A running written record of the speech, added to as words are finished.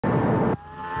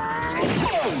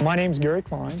My name's Gary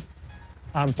Klein.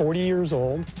 I'm 40 years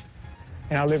old,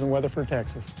 and I live in Weatherford,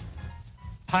 Texas.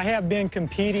 I have been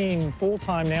competing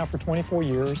full-time now for 24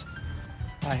 years.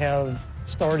 I have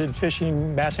started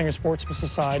fishing Bass Angler Sportsman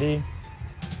Society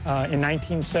in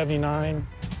 1979.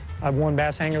 I've won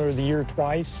Bass Angler of the Year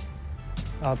twice.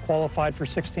 I've qualified for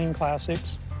 16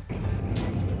 classics.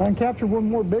 If I can capture one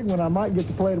more big one, I might get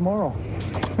to play tomorrow.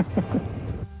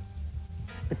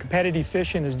 The competitive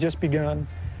fishing has just begun.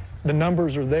 The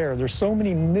numbers are there. There's so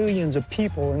many millions of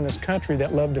people in this country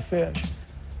that love to fish.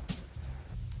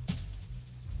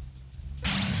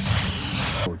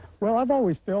 Well, I've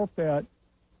always felt that,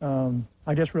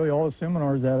 I guess really all the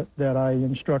seminars that I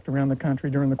instruct around the country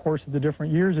during the course of the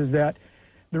different years is that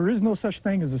there is no such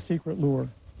thing as a secret lure.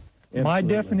 Absolutely. My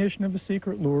definition of a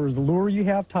secret lure is the lure you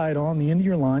have tied on the end of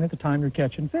your line at the time you're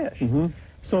catching fish. Mm-hmm.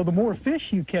 So the more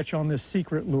fish you catch on this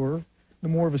secret lure, the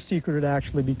more of a secret it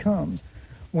actually becomes.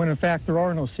 When in fact there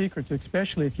are no secrets,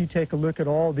 especially if you take a look at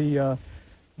all the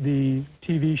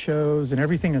TV shows and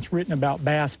everything that's written about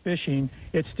bass fishing,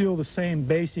 it's still the same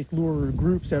basic lure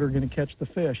groups that are going to catch the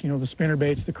fish. You know, the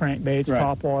spinnerbaits, the crankbaits, right,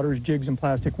 topwaters, jigs, and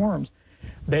plastic worms.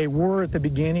 They were at the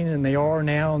beginning, and they are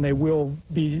now, and they will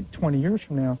be 20 years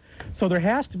from now. So there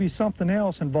has to be something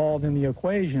else involved in the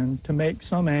equation to make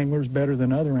some anglers better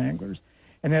than other anglers.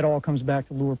 And that all comes back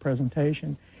to lure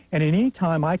presentation. And any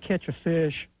time I catch a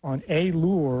fish on a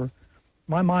lure,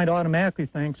 my mind automatically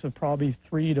thinks of probably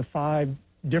 3 to 5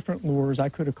 different lures I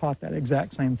could have caught that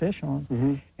exact same fish on.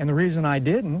 Mm-hmm. And the reason I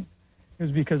didn't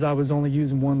is because I was only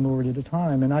using one lure at a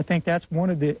time. And I think that's one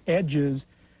of the edges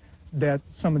that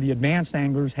some of the advanced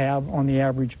anglers have on the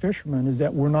average fisherman, is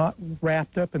that we're not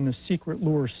wrapped up in the secret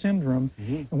lure syndrome.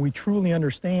 Mm-hmm. And we truly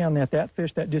understand that that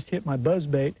fish that just hit my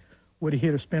buzzbait would have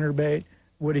hit a spinnerbait,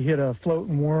 would have hit a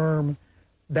floating worm,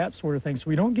 that sort of thing. So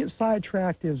we don't get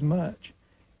sidetracked as much.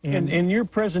 And your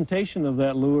presentation of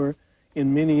that lure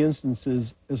in many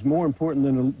instances is more important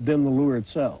than the lure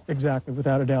itself. Exactly,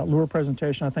 without a doubt. Lure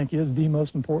presentation, I think, is the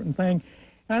most important thing.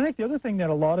 And I think the other thing that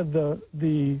a lot of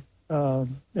the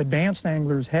advanced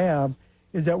anglers have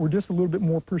is that we're just a little bit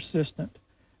more persistent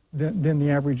than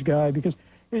the average guy, because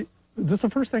just the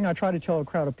first thing I try to tell a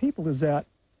crowd of people is that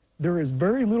there is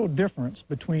very little difference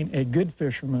between a good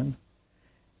fisherman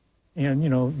and, you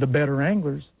know, the better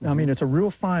anglers. Mm-hmm. I mean, it's a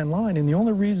real fine line, and the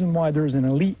only reason why there's an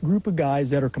elite group of guys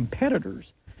that are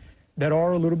competitors that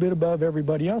are a little bit above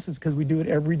everybody else is because we do it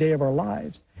every day of our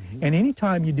lives. Mm-hmm. And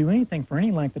anytime you do anything for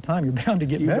any length of time, you're bound to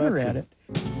get better at it.